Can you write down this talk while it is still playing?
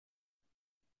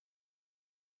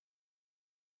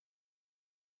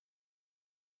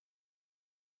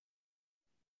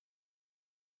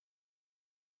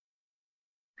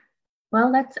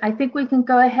Well, I think we can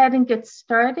go ahead and get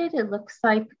started. It looks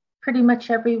like pretty much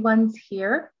everyone's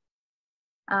here.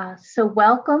 So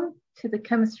welcome to the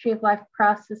Chemistry of Life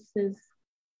Processes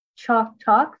Chalk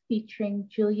Talk featuring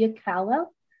Julia Kalow.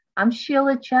 I'm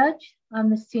Sheila Judge. I'm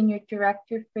the Senior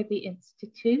Director for the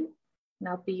Institute, and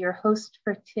I'll be your host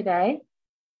for today.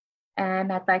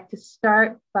 And I'd like to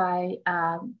start by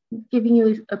giving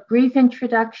you a brief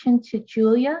introduction to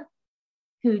Julia,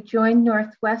 who joined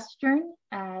Northwestern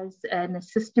as an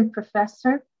assistant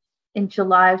professor in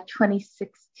July of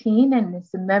 2016 and is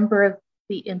a member of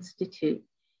the Institute.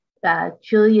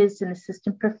 Julia is an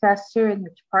assistant professor in the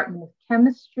Department of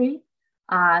Chemistry.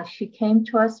 She came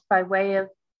to us by way of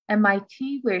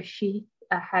MIT, where she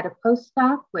had a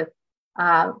postdoc with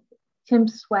Tim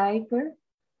Swagger,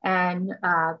 and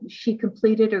she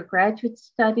completed her graduate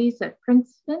studies at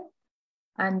Princeton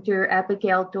under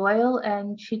Abigail Doyle,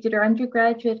 and she did her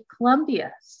undergraduate at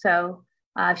Columbia. So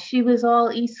she was all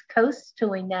East Coast till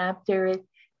we nabbed her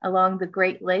along the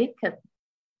Great Lake.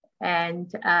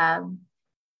 And,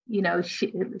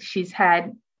 she's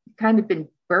had kind of been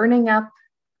burning up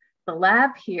the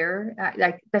lab here.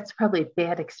 That's probably a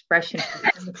bad expression.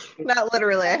 Not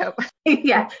literally, I hope.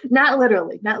 Yeah, not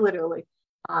literally.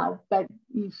 But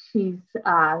she's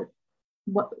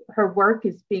her work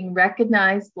is being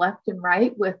recognized left and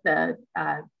right with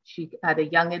she had a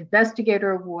Young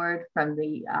Investigator Award from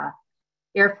the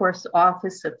Air Force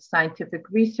Office of Scientific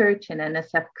Research and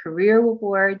NSF Career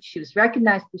Award. She was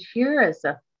recognized this year as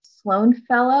a Sloan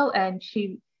Fellow, and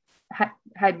she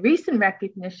had recent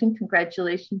recognition,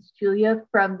 congratulations, Julia,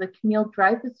 from the Camille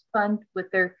Dreyfus Fund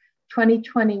with their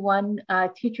 2021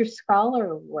 Teacher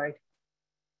Scholar Award.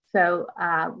 So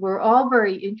we're all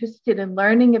very interested in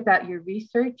learning about your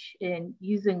research in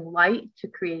using light to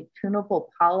create tunable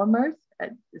polymers.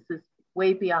 This is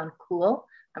way beyond cool.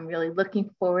 I'm really looking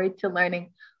forward to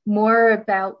learning more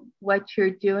about what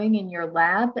you're doing in your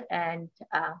lab. And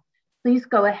please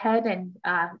go ahead and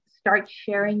start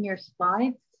sharing your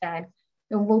slides, and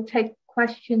we'll take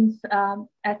questions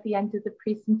at the end of the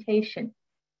presentation.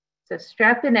 So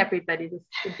strap in, everybody. This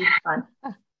should be fun.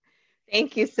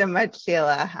 Thank you so much,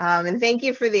 Sheila. And thank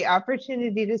you for the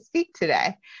opportunity to speak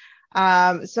today.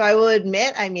 So I will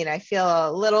admit, I feel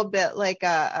a little bit like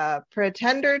a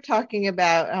pretender talking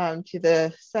about to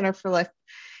the Center for Life,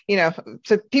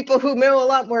 to people who know a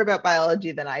lot more about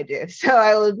biology than I do. So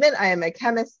I will admit I am a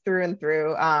chemist through and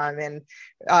through. And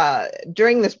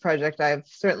during this project, I've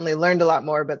certainly learned a lot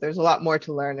more, but there's a lot more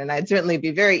to learn. And I'd certainly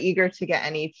be very eager to get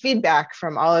any feedback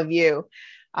from all of you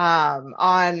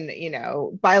on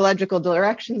biological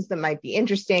directions that might be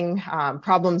interesting,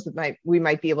 problems that we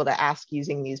might be able to ask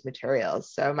using these materials.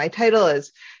 So my title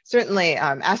is certainly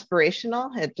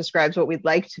aspirational. It describes what we'd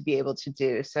like to be able to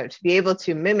do. So to be able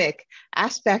to mimic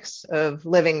aspects of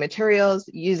living materials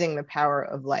using the power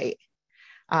of light.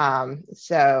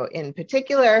 So in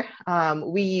particular,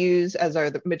 we use, as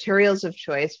the materials of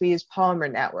choice, we use polymer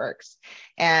networks.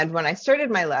 And when I started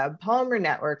my lab, polymer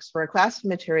networks were a class of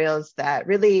materials that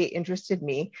really interested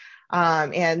me.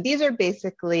 And these are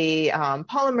basically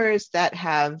polymers that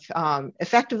have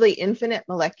effectively infinite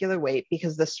molecular weight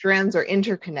because the strands are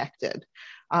interconnected.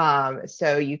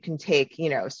 So you can take,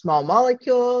 small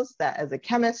molecules that as a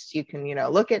chemist, you can,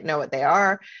 look at, know what they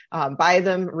are, buy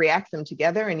them, react them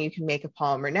together, and you can make a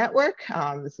polymer network.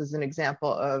 This is an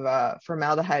example of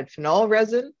formaldehyde phenol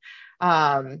resin.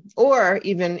 Or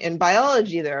even in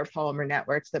biology, there are polymer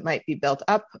networks that might be built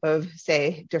up of,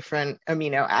 say, different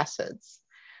amino acids.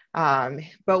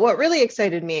 But what really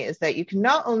excited me is that you can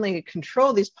not only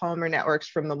control these polymer networks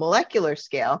from the molecular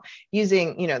scale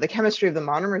using, the chemistry of the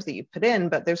monomers that you put in,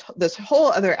 but there's this whole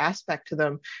other aspect to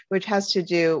them, which has to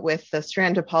do with the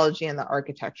strand topology and the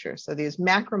architecture. So these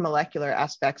macromolecular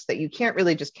aspects that you can't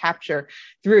really just capture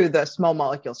through the small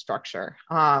molecule structure.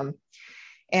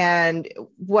 And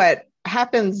what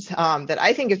happens that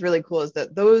I think is really cool is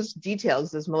that those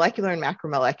details, those molecular and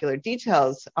macromolecular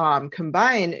details,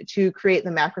 combine to create the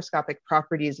macroscopic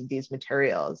properties of these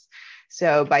materials.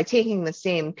 So by taking the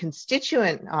same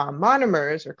constituent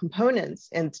monomers or components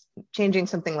and changing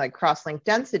something like cross-link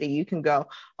density, you can go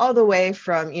all the way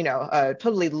from, a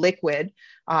totally liquid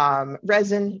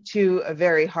resin to a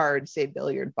very hard, say,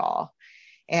 billiard ball.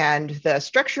 And the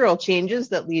structural changes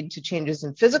that lead to changes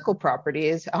in physical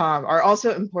properties are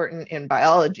also important in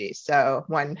biology. So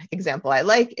one example I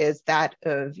like is that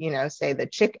of, say the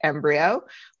chick embryo,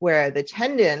 where the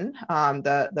tendon,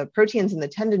 the proteins in the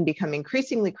tendon become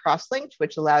increasingly cross-linked,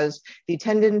 which allows the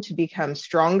tendon to become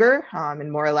stronger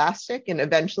and more elastic, and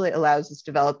eventually allows this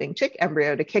developing chick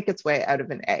embryo to kick its way out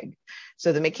of an egg.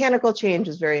 So the mechanical change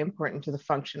is very important to the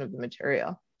function of the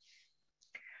material.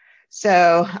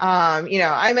 So,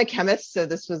 I'm a chemist, so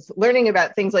this was learning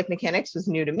about things like mechanics was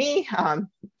new to me.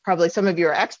 Probably some of you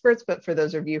are experts, but for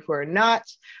those of you who are not,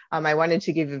 I wanted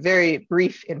to give a very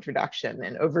brief introduction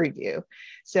and overview.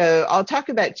 So I'll talk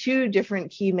about two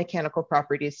different key mechanical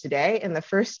properties today. And the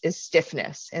first is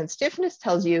stiffness. And stiffness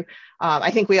tells you, I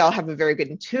think we all have a very good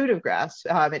intuitive grasp.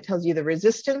 It tells you the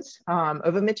resistance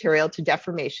of a material to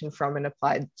deformation from an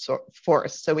applied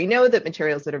force. So we know that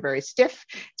materials that are very stiff,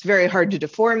 it's very hard to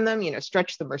deform them,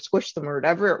 stretch them or squish them or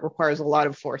whatever. It requires a lot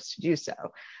of force to do so.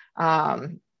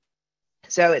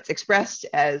 So it's expressed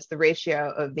as the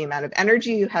ratio of the amount of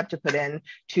energy you have to put in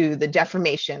to the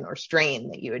deformation or strain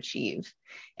that you achieve.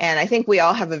 And I think we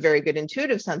all have a very good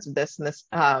intuitive sense of this in this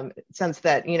sense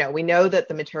that, we know that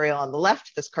the material on the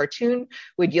left, this cartoon,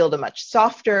 would yield a much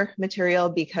softer material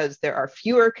because there are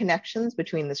fewer connections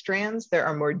between the strands. There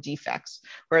are more defects,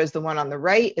 whereas the one on the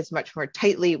right is much more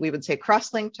tightly, we would say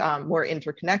cross-linked, more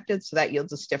interconnected. So that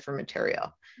yields a stiffer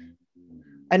material.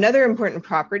 Another important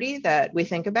property that we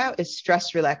think about is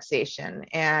stress relaxation.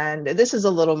 And this is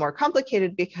a little more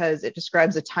complicated because it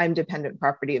describes a time-dependent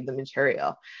property of the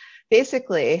material.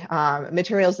 Basically,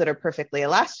 materials that are perfectly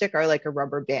elastic are like a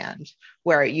rubber band,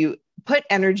 where you put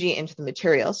energy into the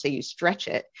material, so you stretch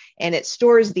it, and it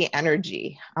stores the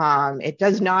energy. It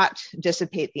does not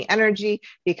dissipate the energy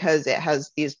because it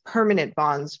has these permanent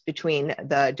bonds between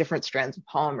the different strands of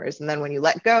polymers. And then when you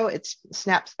let go, it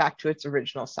snaps back to its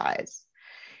original size.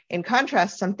 In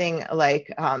contrast, something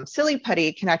like silly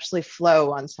putty can actually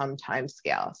flow on some time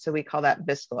scale. So we call that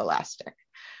viscoelastic.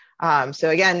 So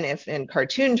again, if in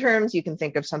cartoon terms, you can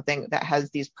think of something that has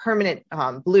these permanent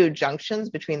blue junctions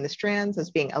between the strands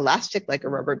as being elastic like a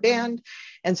rubber band,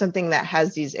 and something that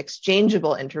has these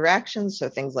exchangeable interactions. So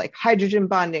things like hydrogen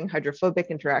bonding, hydrophobic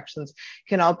interactions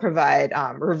can all provide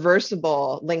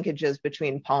reversible linkages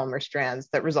between polymer strands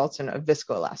that results in a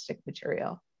viscoelastic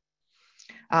material.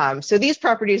 So these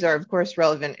properties are, of course,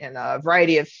 relevant in a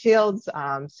variety of fields.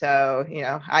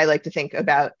 I like to think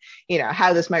about,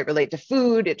 how this might relate to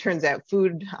food. It turns out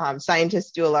food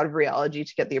scientists do a lot of rheology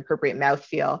to get the appropriate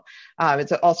mouthfeel.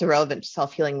 It's also relevant to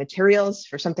self-healing materials.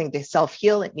 For something to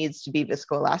self-heal, it needs to be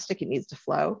viscoelastic. It needs to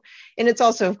flow. And it's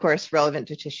also, of course, relevant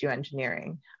to tissue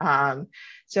engineering.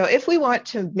 So if we want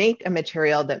to make a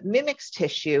material that mimics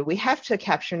tissue, we have to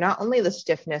capture not only the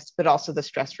stiffness, but also the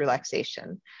stress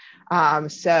relaxation.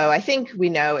 So I think we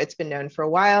know, it's been known for a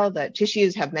while, that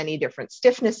tissues have many different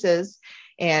stiffnesses.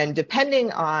 And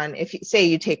depending on, if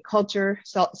you take culture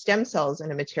stem cells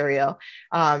in a material,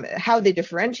 how they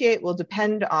differentiate will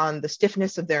depend on the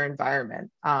stiffness of their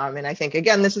environment. And I think,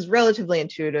 again, this is relatively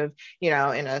intuitive. In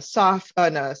a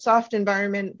soft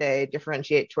environment, they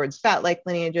differentiate towards fat-like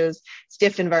lineages.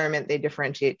 Stiff environment, they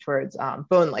differentiate towards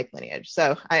bone-like lineage.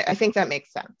 So I think that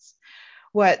makes sense.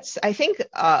 What's, I think,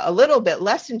 a little bit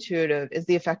less intuitive is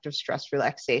the effect of stress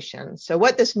relaxation. So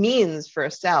what this means for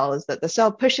a cell is that the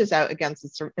cell pushes out against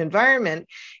its environment,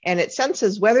 and it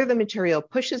senses whether the material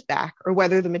pushes back or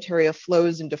whether the material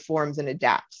flows and deforms and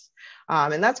adapts.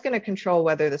 And that's going to control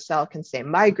whether the cell can, say,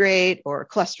 migrate or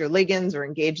cluster ligands or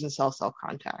engage in cell-cell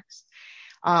contacts.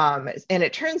 And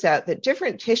it turns out that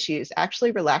different tissues actually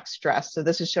relax stress. So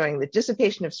this is showing the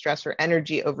dissipation of stress or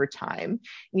energy over time.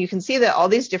 And you can see that all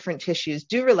these different tissues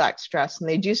do relax stress, and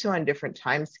they do so on different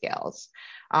time scales.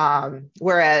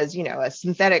 Whereas, a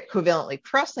synthetic covalently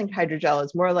cross-linked hydrogel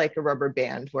is more like a rubber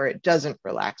band where it doesn't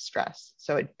relax stress.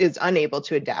 So it is unable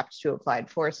to adapt to applied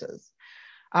forces.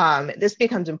 This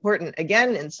becomes important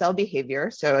again in cell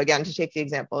behavior. So again, to take the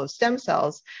example of stem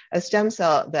cells, a stem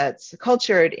cell that's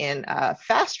cultured in a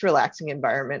fast relaxing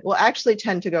environment will actually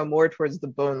tend to go more towards the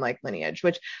bone-like lineage,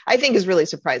 which I think is really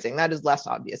surprising. That is less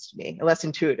obvious to me, less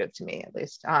intuitive to me at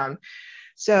least.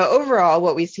 So overall,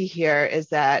 what we see here is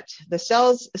that the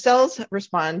cells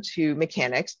respond to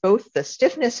mechanics, both the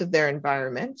stiffness of their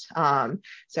environment,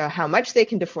 so how much they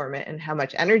can deform it and how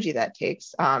much energy that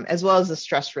takes, as well as the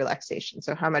stress relaxation,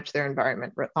 so how much their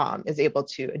environment is able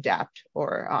to adapt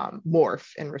or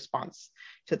morph in response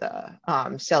to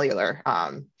the cellular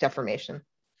deformation.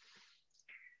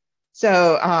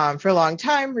 So for a long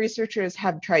time, researchers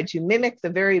have tried to mimic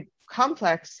the very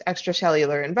complex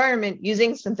extracellular environment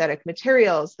using synthetic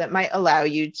materials that might allow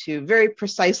you to very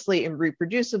precisely and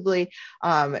reproducibly,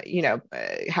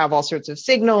 have all sorts of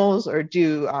signals or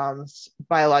do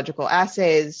biological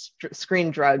assays,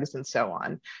 screen drugs, and so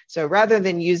on. So rather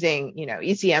than using,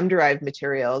 ECM-derived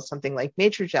materials, something like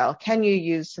Matrigel, can you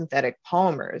use synthetic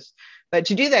polymers? But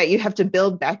to do that, you have to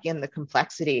build back in the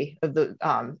complexity of the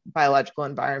biological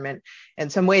environment.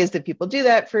 And some ways that people do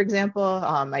that, for example,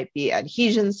 might be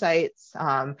adhesion sites,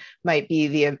 might be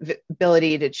the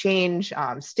ability to change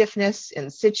stiffness in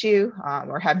situ,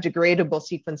 or have degradable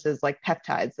sequences like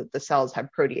peptides that the cells have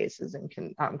proteases and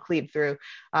can cleave through.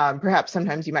 Perhaps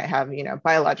sometimes you might have,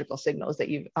 biological signals that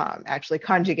you've actually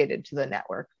conjugated to the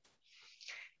network.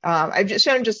 I've just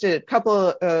shown just a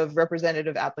couple of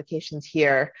representative applications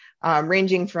here,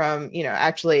 ranging from,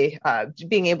 actually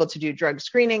being able to do drug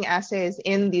screening assays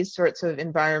in these sorts of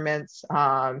environments,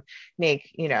 I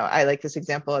like this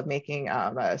example of making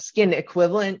a skin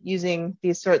equivalent using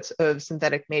these sorts of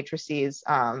synthetic matrices.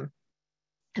 And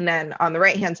then on the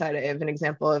right-hand side, I have an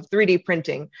example of 3D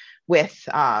printing with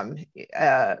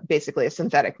basically a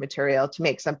synthetic material to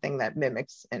make something that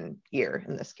mimics an ear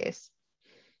in this case.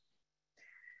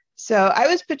 So I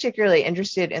was particularly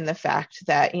interested in the fact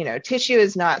that, tissue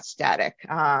is not static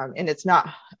and it's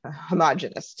not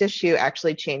homogeneous. Tissue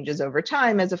actually changes over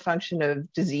time as a function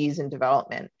of disease and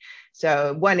development.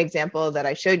 So one example that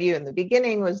I showed you in the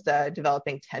beginning was the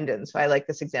developing tendon. So I like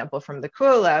this example from the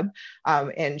Kalow lab,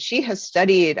 and she has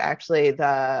studied actually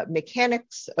the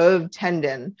mechanics of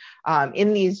tendon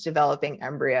in these developing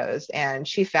embryos. And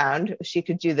she found she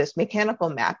could do this mechanical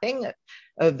mapping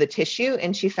of the tissue.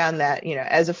 And she found that,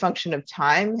 as a function of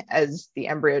time, as the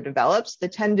embryo develops, the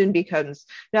tendon becomes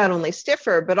not only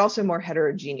stiffer, but also more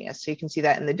heterogeneous. So you can see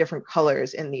that in the different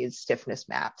colors in these stiffness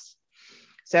maps.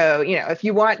 So, if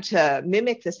you want to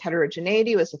mimic this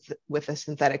heterogeneity with a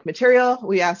synthetic material,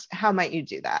 we asked, how might you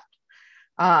do that?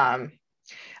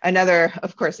 Another,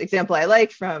 of course, example I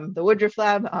like from the Woodruff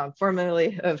lab,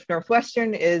 formerly of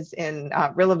Northwestern, is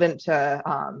relevant to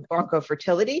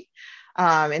oncofertility.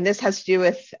 And this has to do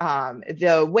with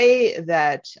the way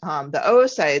that the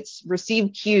oocytes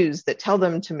receive cues that tell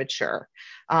them to mature.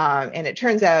 And it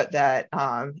turns out that,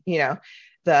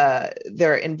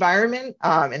 their environment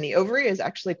in the ovary is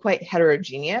actually quite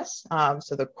heterogeneous.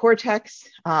 So the cortex,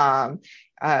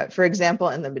 for example,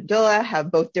 and the medulla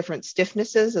have both different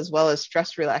stiffnesses as well as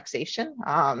stress relaxation.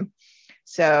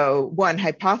 So one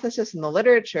hypothesis in the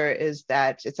literature is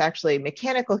that it's actually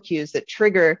mechanical cues that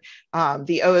trigger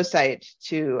the oocyte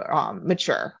to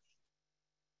mature.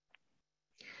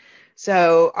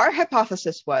 So our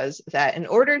hypothesis was that in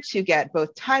order to get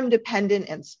both time-dependent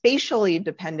and spatially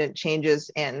dependent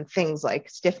changes in things like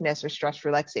stiffness or stress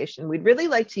relaxation, we'd really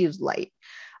like to use light.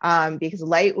 Because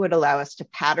light would allow us to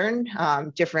pattern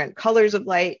different colors of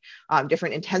light,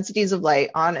 different intensities of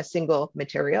light on a single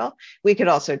material. We could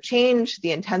also change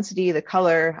the intensity, the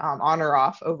color on or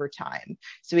off over time.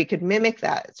 So we could mimic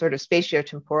that sort of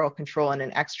spatiotemporal control in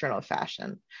an external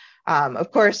fashion.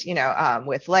 Of course,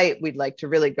 with light, we'd like to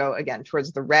really go again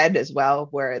towards the red as well,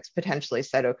 where it's potentially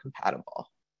cytocompatible.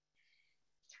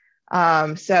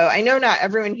 So I know not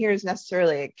everyone here is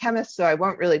necessarily a chemist, so I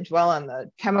won't really dwell on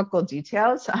the chemical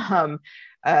details.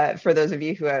 For those of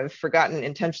you who have forgotten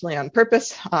intentionally on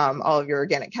purpose all of your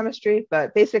organic chemistry,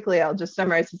 but basically I'll just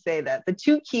summarize to say that the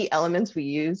two key elements we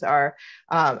use are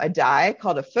a dye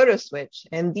called a photoswitch,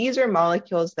 and these are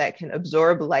molecules that can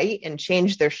absorb light and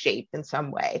change their shape in some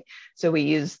way. So we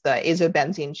use the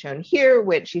azobenzene shown here,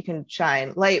 which you can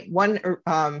shine light, one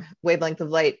wavelength of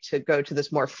light to go to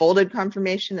this more folded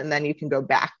conformation, and then you can go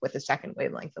back with a second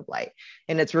wavelength of light,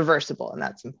 and it's reversible, and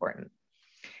that's important.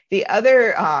 The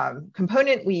other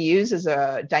component we use is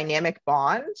a dynamic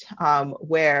bond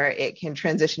where it can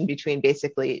transition between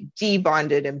basically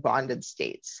debonded and bonded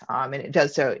states. And it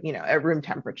does so, at room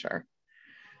temperature.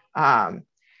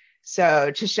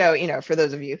 So to show, for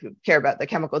those of you who care about the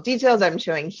chemical details, I'm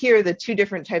showing here the two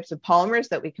different types of polymers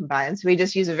that we combine. So we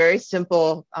just use a very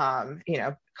simple,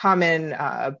 common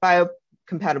biocompatible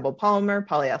polymer,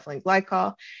 polyethylene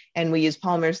glycol, and we use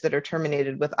polymers that are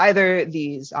terminated with either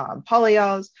these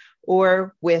polyols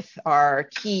or with our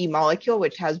key molecule,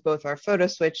 which has both our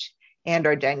photoswitch and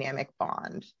our dynamic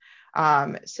bond.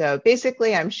 So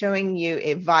basically, I'm showing you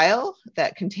a vial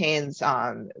that contains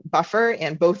buffer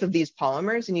and both of these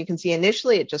polymers, and you can see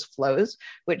initially it just flows,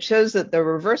 which shows that the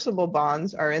reversible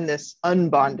bonds are in this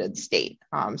unbonded state,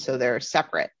 so they're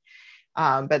separate.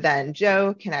 But then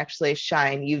Joe can actually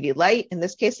shine UV light. In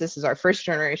this case, this is our first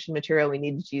generation material. We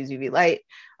needed to use UV light.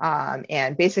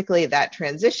 And basically that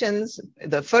transitions,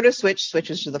 the photo switch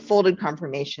switches to the folded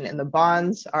conformation and the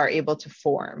bonds are able to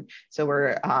form. So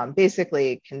we're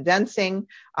basically condensing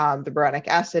the boronic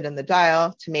acid in the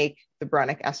diol to make the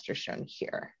boronic ester shown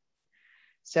here.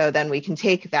 So then we can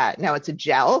take that, now it's a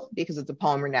gel because it's a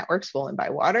polymer network swollen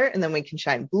by water, and then we can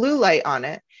shine blue light on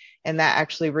it, and that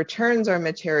actually returns our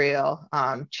material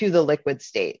to the liquid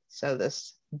state, so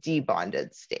this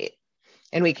debonded state.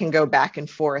 And we can go back and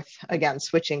forth, again,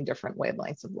 switching different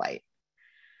wavelengths of light.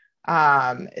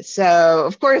 So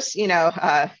of course,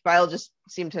 biologists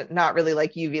seem to not really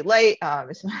like UV light,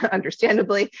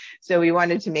 understandably. So we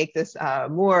wanted to make this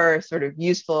more sort of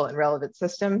useful and relevant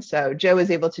system. So Joe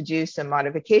was able to do some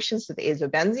modifications to the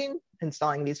azobenzene,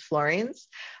 installing these fluorines.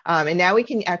 And now we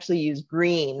can actually use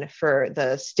green for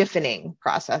the stiffening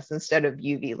process instead of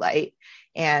UV light.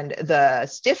 And the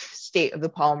stiff state of the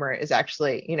polymer is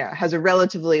actually, has a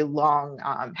relatively long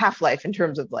half-life in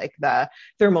terms of like the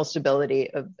thermal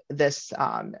stability of this,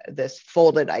 this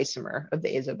folded isomer of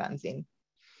the azobenzene.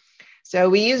 So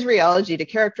we use rheology to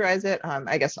characterize it.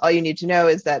 I guess all you need to know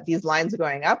is that these lines are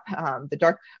going up. The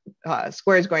dark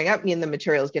squares going up mean the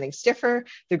material is getting stiffer.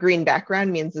 The green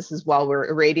background means this is while we're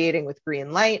irradiating with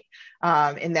green light.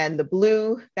 And then the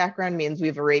blue background means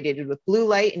we've irradiated with blue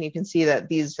light. And you can see that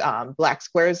these black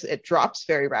squares, it drops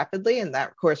very rapidly, and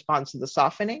that corresponds to the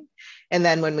softening. And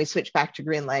then when we switch back to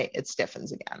green light, it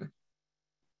stiffens again.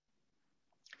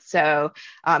 So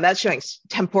that's showing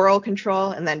temporal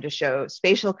control. And then to show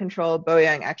spatial control,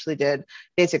 Boyoung actually did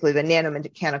basically the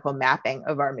nanomechanical mapping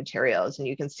of our materials. And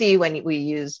you can see when we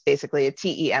use basically a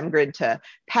TEM grid to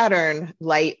pattern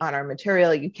light on our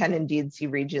material, you can indeed see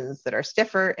regions that are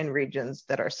stiffer and regions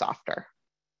that are softer.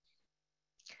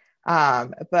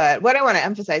 But what I want to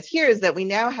emphasize here is that we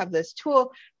now have this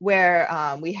tool where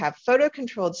we have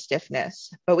photo-controlled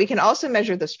stiffness, but we can also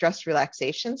measure the stress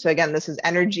relaxation. So again, this is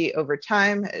energy over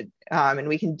time, and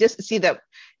we can just see that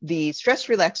the stress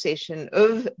relaxation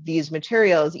of these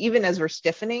materials, even as we're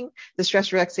stiffening, the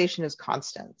stress relaxation is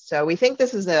constant. So we think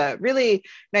this is a really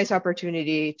nice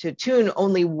opportunity to tune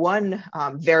only one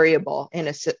variable in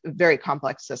a very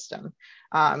complex system.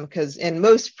 Because in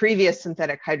most previous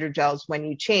synthetic hydrogels, when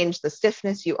you change the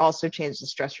stiffness, you also change the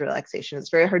stress relaxation. It's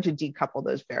very hard to decouple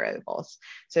those variables.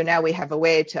 So now we have a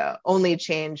way to only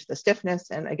change the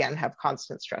stiffness and again, have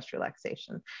constant stress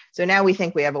relaxation. So now we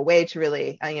think we have a way to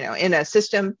really, in a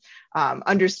system,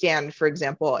 understand, for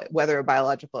example, whether a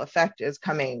biological effect is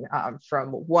coming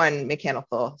from one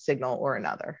mechanical signal or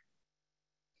another.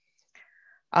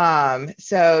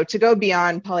 So to go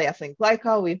beyond polyethylene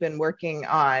glycol, we've been working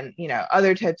on,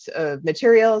 other types of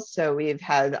materials. So we've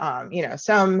had,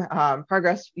 some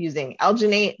progress using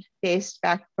alginate-based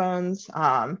backbones.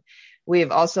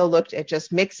 We've also looked at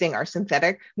just mixing our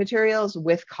synthetic materials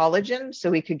with collagen,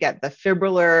 so we could get the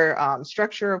fibrillar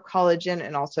structure of collagen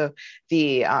and also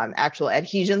the actual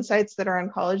adhesion sites that are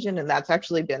on collagen. And that's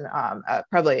actually been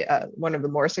probably one of the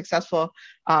more successful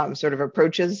sort of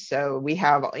approaches. So we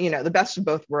have, the best of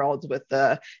both worlds with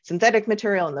the synthetic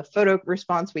material and the photo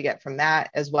response we get from that,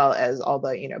 as well as all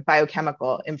the,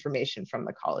 biochemical information from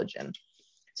the collagen.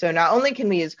 So not only can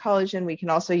we use collagen, we can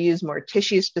also use more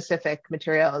tissue-specific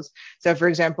materials. So for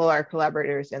example, our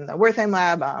collaborators in the Wertheim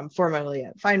lab, formerly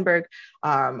at Feinberg,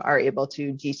 are able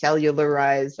to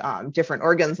decellularize different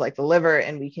organs like the liver,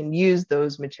 and we can use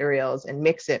those materials and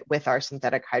mix it with our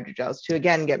synthetic hydrogels to,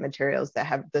 again, get materials that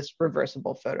have this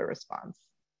reversible photo response.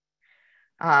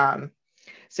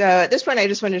 So at this point, I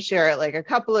just wanted to share like a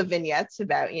couple of vignettes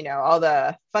about, all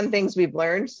the fun things we've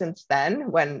learned since then,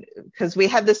 because we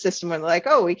had this system when like,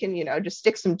 oh, we can, just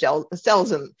stick some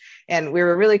cells in, and we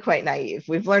were really quite naive.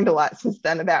 We've learned a lot since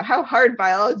then about how hard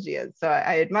biology is. So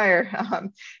I admire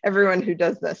everyone who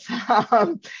does this.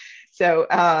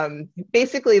 So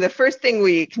basically, the first thing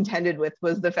we contended with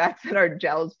was the fact that our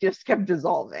gels just kept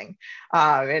dissolving.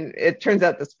 And it turns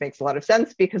out this makes a lot of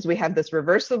sense because we have this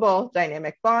reversible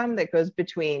dynamic bond that goes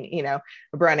between, a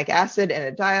boronic acid and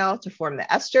a diol to form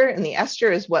the ester. And the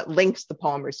ester is what links the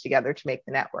polymers together to make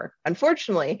the network.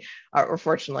 Unfortunately, or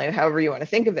fortunately, however you want to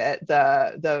think of it,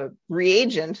 the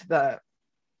reagent,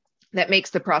 that makes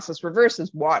the process reverse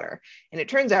is water. And it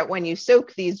turns out when you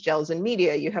soak these gels in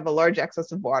media, you have a large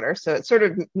excess of water. So it sort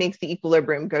of makes the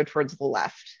equilibrium go towards the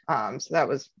left. So that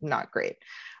was not great.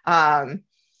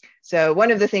 So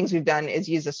one of the things we've done is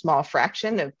use a small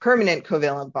fraction of permanent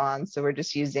covalent bonds. So we're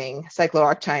just using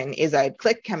cyclooctane azide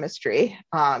click chemistry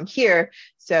here.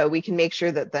 So we can make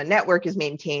sure that the network is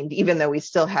maintained, even though we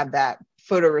still have that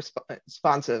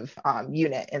photoresponsive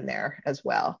unit in there as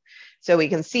well. So we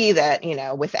can see that,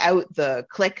 without the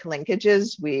click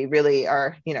linkages, we really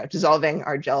are, dissolving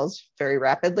our gels very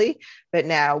rapidly. But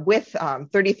now with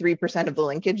 33% of the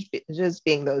linkages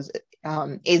being those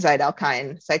azide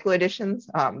alkyne cycloadditions,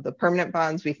 the permanent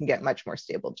bonds, we can get much more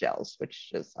stable gels, which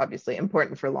is obviously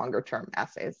important for longer term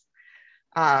assays.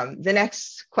 The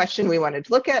next question we wanted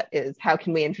to look at is how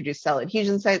can we introduce cell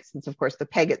adhesion sites, since of course the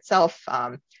PEG itself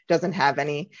doesn't have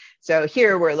any. So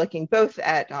here we're looking both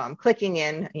at clicking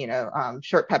in,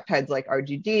 short peptides like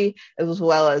RGD, as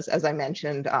well as I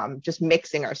mentioned, just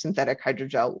mixing our synthetic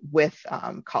hydrogel with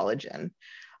collagen.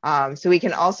 So we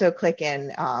can also click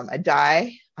in a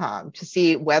dye to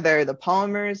see whether the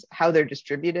polymers, how they're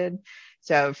distributed.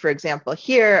 So for example,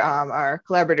 here, our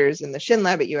collaborators in the Shin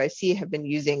lab at UIC have been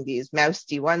using these mouse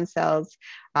D1 cells,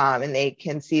 and they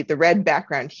can see the red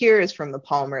background here is from the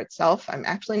polymer itself. I'm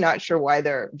actually not sure why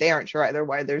they aren't sure either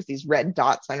why there's these red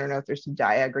dots. I don't know if there's some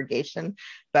dye aggregation,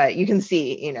 but you can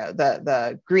see,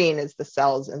 the green is the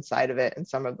cells inside of it, and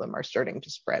some of them are starting to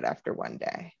spread after one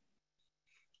day.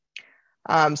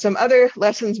 Some other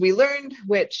lessons we learned,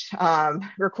 which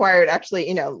required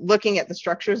actually, looking at the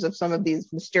structures of some of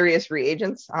these mysterious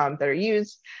reagents that are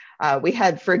used. We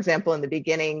had, for example, in the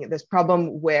beginning, this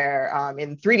problem where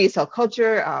in 3D cell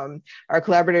culture, our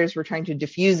collaborators were trying to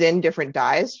diffuse in different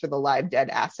dyes for the live dead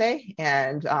assay.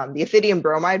 And the ethidium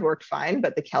bromide worked fine,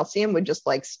 but the calcium would just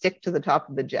like stick to the top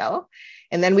of the gel.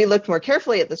 And then we looked more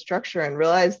carefully at the structure and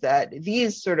realized that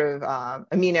these sort of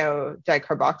amino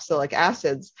dicarboxylic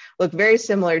acids look very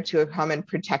similar to a common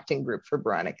protecting group for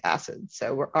boronic acid.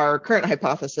 So our current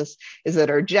hypothesis is that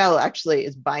our gel actually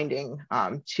is binding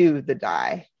to the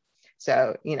dye.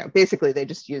 So, basically they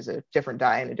just use a different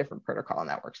dye and a different protocol, and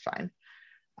that works fine.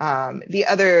 The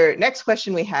other next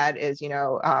question we had is,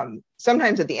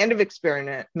 sometimes at the end of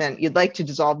experiment, you'd like to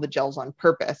dissolve the gels on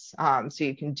purpose so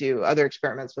you can do other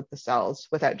experiments with the cells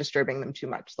without disturbing them too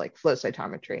much, like flow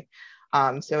cytometry.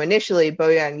 So initially,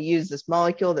 Boyoung used this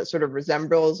molecule that sort of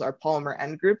resembles our polymer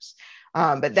end groups,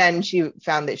 but then she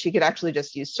found that she could actually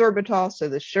just use sorbitol, so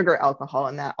the sugar alcohol,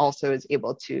 and that also is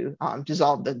able to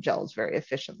dissolve the gels very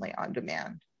efficiently on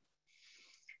demand.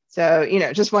 So,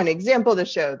 just one example to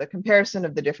show the comparison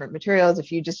of the different materials.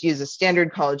 If you just use a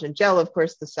standard collagen gel, of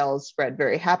course, the cells spread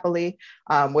very happily.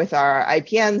 With our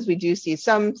IPNs, we do see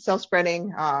some cell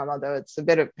spreading, although it's a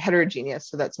bit of heterogeneous.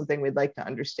 So that's something we'd like to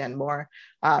understand more.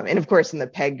 And of course, in the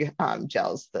PEG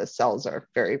gels, the cells are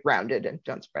very rounded and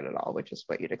don't spread at all, which is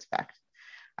what you'd expect.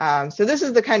 So this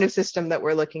is the kind of system that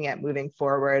we're looking at moving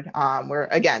forward. We're,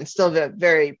 again, still at a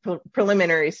very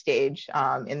preliminary stage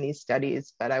in these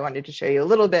studies, but I wanted to show you a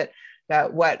little bit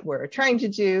about what we're trying to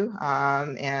do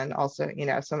and also,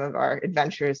 some of our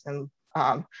adventures and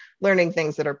learning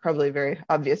things that are probably very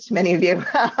obvious to many of you.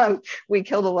 We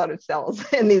killed a lot of cells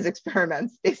in these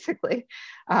experiments, basically.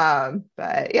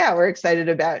 But yeah, we're excited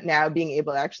about now being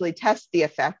able to actually test the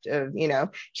effect of,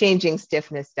 changing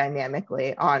stiffness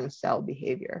dynamically on cell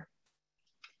behavior.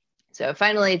 So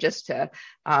finally, just to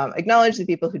acknowledge the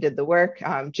people who did the work,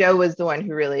 Joe was the one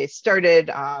who really started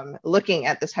looking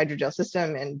at this hydrogel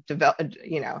system and developed,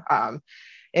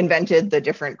 invented the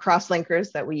different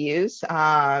cross-linkers that we use.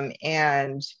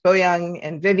 And Boyoung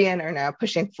and Vivian are now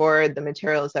pushing forward the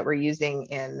materials that we're using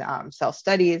in cell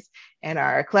studies. And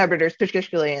our collaborators,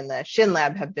 particularly in the Shin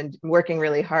lab, have been working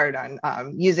really hard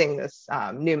on using this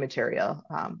new material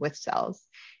with cells.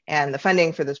 And the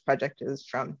funding for this project is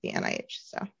from the NIH.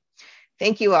 So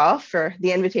thank you all for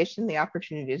the invitation, the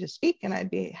opportunity to speak, and I'd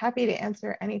be happy to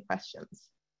answer any questions.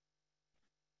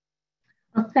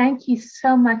 Well, thank you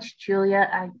so much,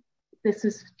 Julia. This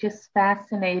is just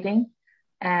fascinating.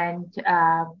 And,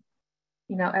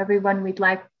 everyone, we'd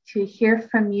like to hear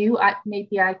from you.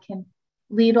 Maybe I can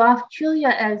lead off. Julia,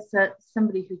 as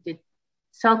somebody who did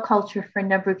cell culture for a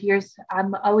number of years,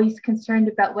 I'm always concerned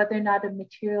about whether or not a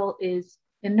material is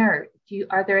inert.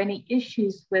 Are there any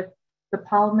issues with the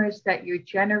polymers that you're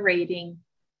generating,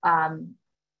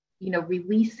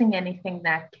 releasing anything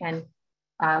that can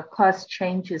cause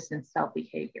changes in cell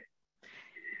behavior?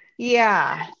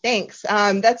 Yeah, thanks.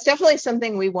 That's definitely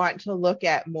something we want to look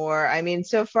at more. I mean,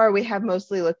 so far we have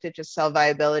mostly looked at just cell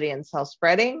viability and cell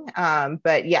spreading.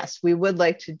 But yes, we would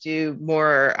like to do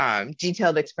more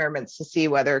detailed experiments to see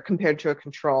whether compared to a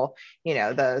control,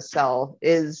 the cell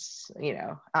is,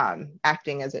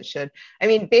 acting as it should. I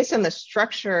mean, based on the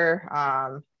structure,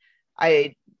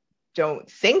 I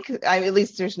don't think, at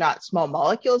least there's not small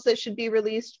molecules that should be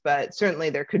released, but certainly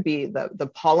there could be the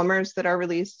polymers that are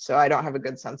released. So I don't have a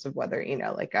good sense of whether,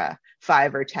 like a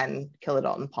 5 or 10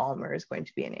 kilodalton polymer is going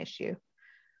to be an issue.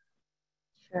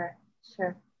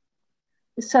 Sure.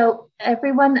 So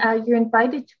everyone, you're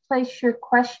invited to place your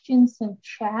questions in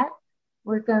chat.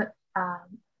 We're going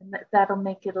that'll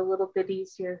make it a little bit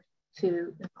easier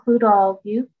to include all of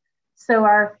you. So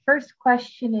our first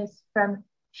question is from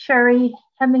Sherry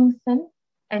Hemmingson,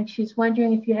 and she's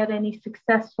wondering if you had any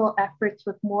successful efforts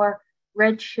with more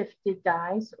red-shifted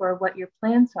dyes or what your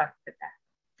plans are for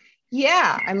that.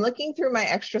 Yeah, I'm looking through my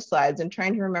extra slides and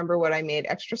trying to remember what I made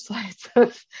extra slides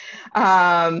of.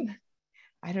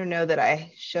 I don't know that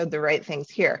I showed the right things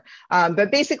here, but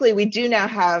basically we do now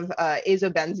have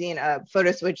azobenzene, a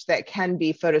photo switch that can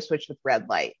be photo switched with red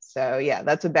light. So yeah,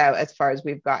 that's about as far as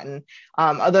we've gotten,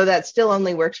 although that still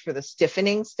only works for the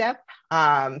stiffening step.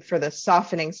 For the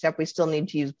softening step, we still need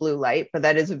to use blue light, but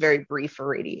that is a very brief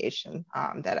irradiation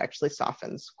that actually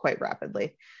softens quite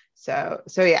rapidly. So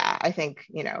yeah, I think,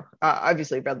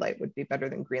 obviously red light would be better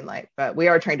than green light, but we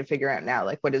are trying to figure out now,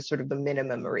 like, what is sort of the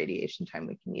minimum irradiation time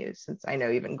we can use, since I know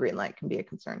even green light can be a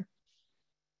concern.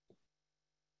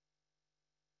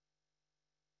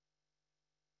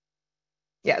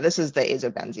 Yeah, this is the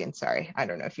azobenzene, sorry. I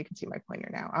don't know if you can see my pointer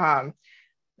now.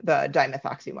 The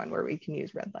dimethoxy one where we can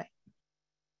use red light.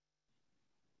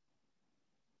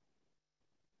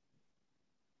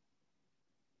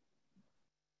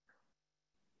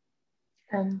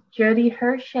 Jody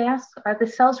Hirsch asks, are the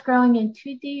cells growing in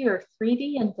 2D or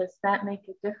 3D, and does that make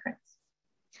a difference?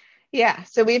 Yeah,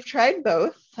 so we've tried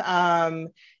both.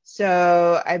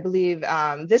 So I believe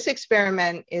this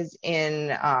experiment is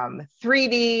in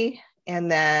 3D, and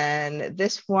then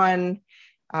this one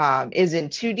is in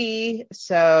 2D.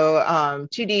 So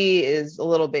 2D is a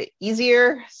little bit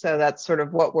easier. So that's sort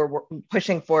of what we're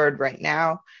pushing forward right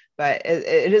now, but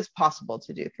it is possible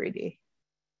to do 3D.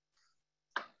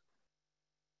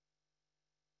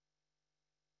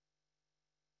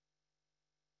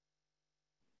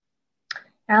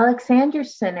 Alex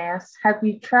Anderson asks, have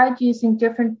you tried using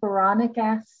different boronic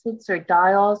acids or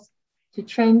diols to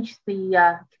change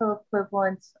the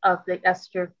kiloequivalence of the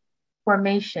ester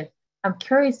formation? I'm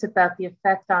curious about the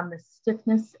effect on the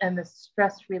stiffness and the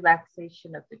stress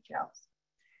relaxation of the gels.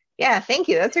 Yeah, thank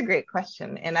you. That's a great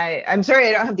question. And I'm sorry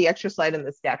I don't have the extra slide in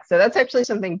this deck. So that's actually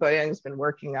something Boyoung's been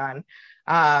working on,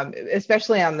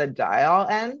 especially on the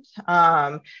diol end.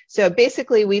 So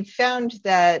basically, we've found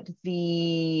that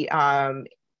the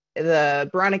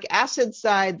boronic acid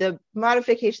side, the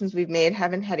modifications we've made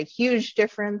haven't had a huge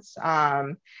difference.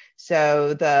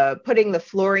 So putting the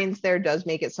fluorines there does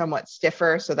make it somewhat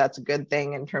stiffer. So that's a good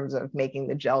thing in terms of making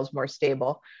the gels more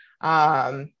stable.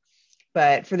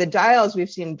 But for the diols, we've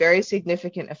seen very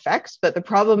significant effects. But the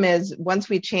problem is, once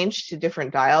we change to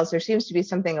different diols, there seems to be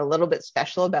something a little bit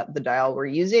special about the diol we're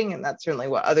using. And that's certainly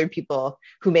what other people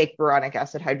who make boronic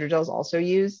acid hydrogels also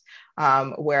use,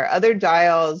 where other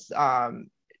diols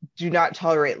do not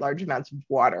tolerate large amounts of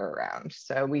water around.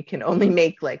 So we can only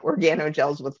make like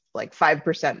organogels with like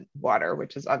 5% water,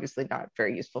 which is obviously not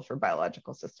very useful for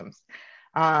biological systems.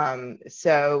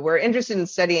 So we're interested in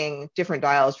studying different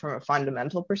diols from a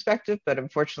fundamental perspective, but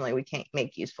unfortunately we can't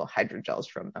make useful hydrogels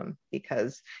from them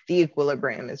because the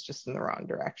equilibrium is just in the wrong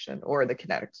direction or the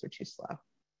kinetics are too slow.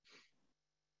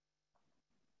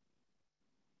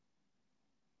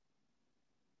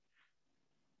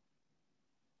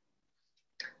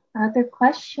 Other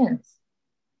questions?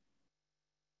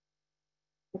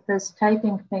 With those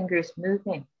typing fingers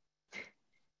moving.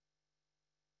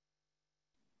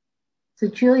 So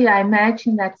Julia, I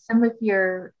imagine that some of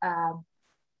your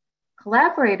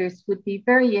collaborators would be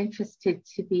very interested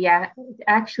to be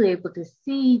actually able to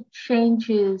see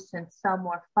changes in cell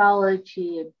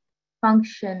morphology and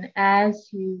function as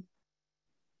you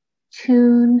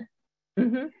tune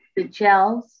the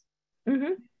gels.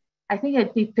 I think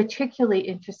it'd be particularly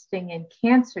interesting in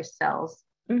cancer cells,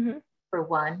 for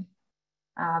one,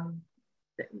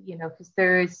 because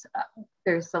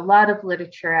there's a lot of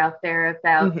literature out there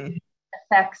about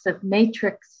effects of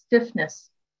matrix stiffness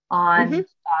on the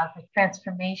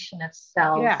transformation of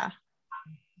cells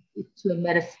to a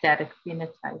metastatic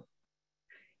phenotype.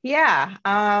 Yeah,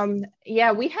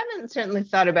 we haven't certainly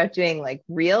thought about doing like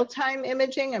real-time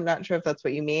imaging. I'm not sure if that's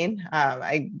what you mean.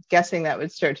 I'm guessing that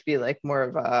would start to be like more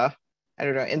of a, I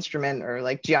don't know, instrument or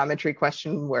like geometry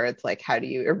question where it's like, how do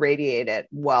you irradiate it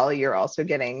while you're also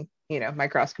getting,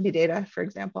 microscopy data, for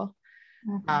example.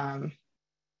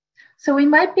 So we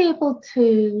might be able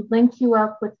to link you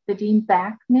up with Vadim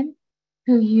Backman,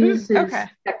 who uses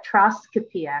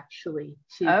spectroscopy actually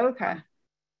to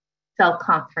cell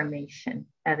conformation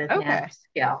at a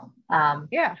nanoscale.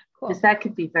 Cool. Because that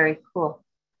could be very cool.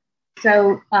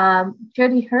 So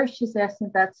Jody Hirsch is asking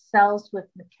about cells with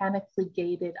mechanically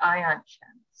gated ion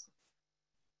channels.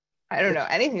 I don't know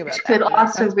anything about that. Could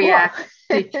also react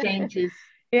to changes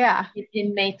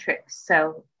in matrix.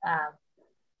 So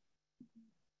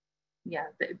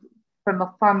from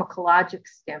a pharmacologic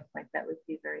standpoint, that would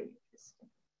be very interesting.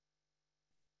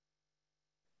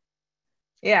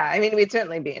 Yeah, I mean, we'd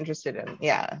certainly be interested in,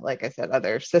 like I said,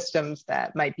 other systems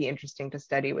that might be interesting to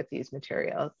study with these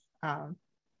materials.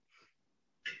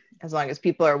 as long as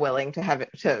people are willing to have it,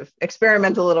 to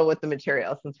experiment a little with the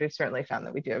material, since we've certainly found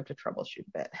that we do have to troubleshoot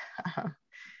a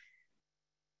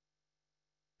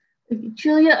bit.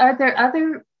 Julia, are there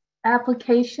other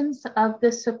applications of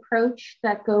this approach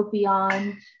that go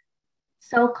beyond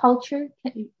cell culture?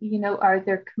 You know, are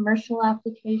there commercial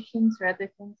applications or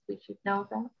other things we should know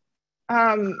about?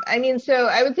 I mean, so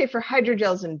I would say for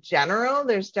hydrogels in general,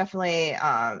 there's definitely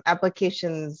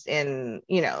applications in,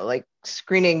 you know, like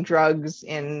screening drugs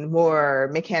in more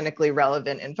mechanically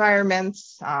relevant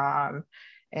environments. And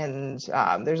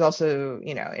there's also,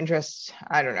 you know, interest,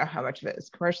 I don't know how much of it is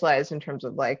commercialized in terms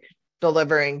of like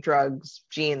delivering drugs,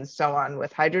 genes, so on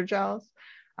with hydrogels.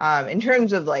 In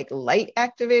terms of like light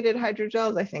activated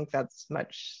hydrogels, I think that's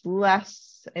much less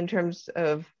in terms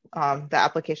of the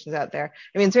applications out there.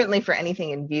 I mean, certainly for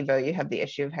anything in vivo, you have the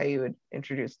issue of how you would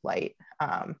introduce light,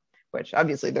 which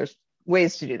obviously there's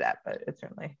ways to do that, but it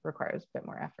certainly requires a bit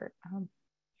more effort.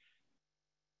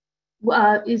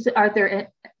 Are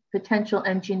there potential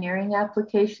engineering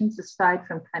applications aside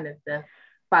from kind of the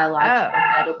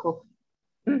biological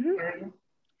medical area?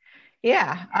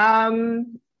 Yeah.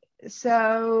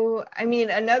 So, I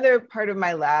mean, another part of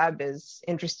my lab is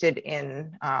interested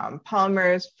in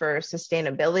polymers for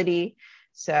sustainability.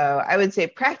 So I would say,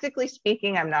 practically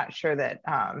speaking, I'm not sure that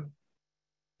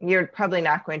you're probably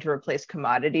not going to replace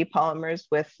commodity polymers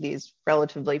with these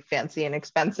relatively fancy and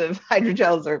expensive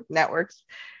hydrogels or networks,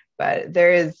 but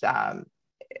there is,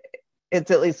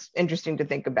 it's at least interesting to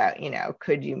think about, you know,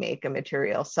 could you make a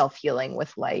material self-healing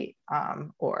with light,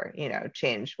 or, you know,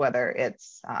 change whether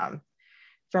it's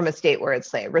from a state where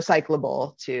it's, say,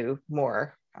 recyclable to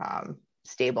more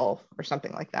stable or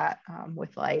something like that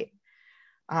with light.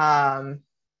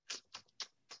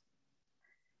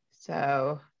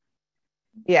 So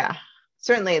yeah,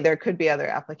 certainly there could be other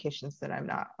applications that I'm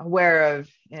not aware of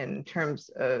in terms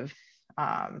of,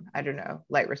 I don't know,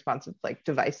 light responsive like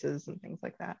devices and things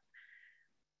like that.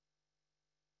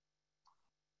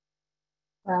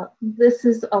 Well, this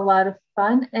is a lot of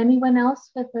fun. Anyone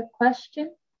else with a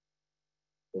question?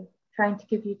 Trying to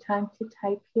give you time to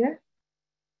type here.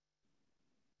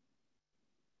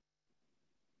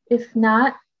 If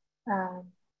not,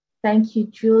 thank you,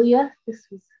 Julia. This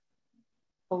was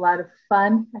a lot of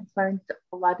fun. I've learned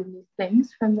a lot of new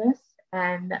things from this.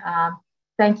 And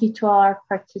thank you to all our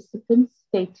participants.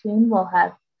 Stay tuned. We'll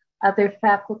have other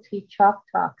faculty chalk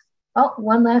talks. Oh,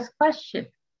 one last question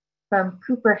from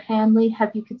Cooper Hanley.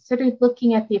 Have you considered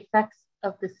looking at the effects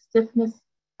of the stiffness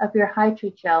of your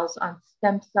hydrogels on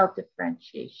stem cell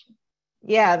differentiation?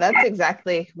 Yeah, that's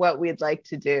exactly what we'd like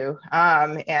to do.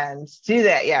 And to do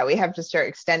that, yeah, we have to start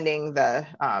extending the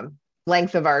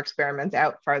length of our experiments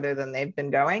out farther than they've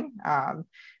been going.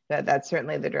 That's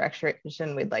certainly the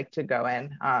direction we'd like to go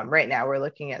in. Right now, we're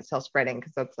looking at cell spreading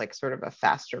because that's like sort of a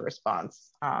faster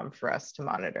response for us to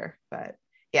monitor. But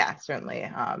yeah,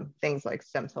 certainly things like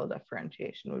stem cell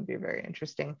differentiation would be very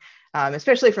interesting,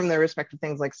 especially from the respect of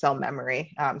things like cell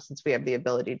memory, since we have the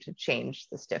ability to change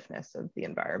the stiffness of the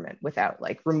environment without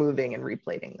like removing and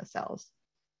replating the cells.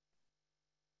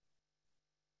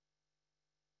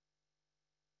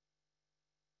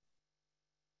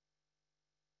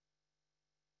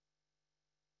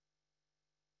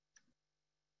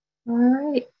 All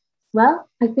right. Well,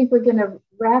 I think we're going to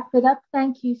wrap it up.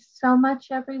 Thank you so much,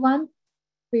 everyone,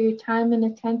 for your time and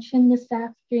attention this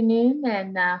afternoon,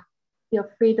 and feel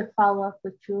free to follow up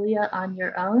with Julia on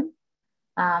your own.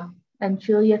 And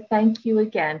Julia, thank you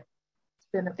again. It's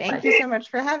been a pleasure. Thank you so much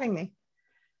for having me.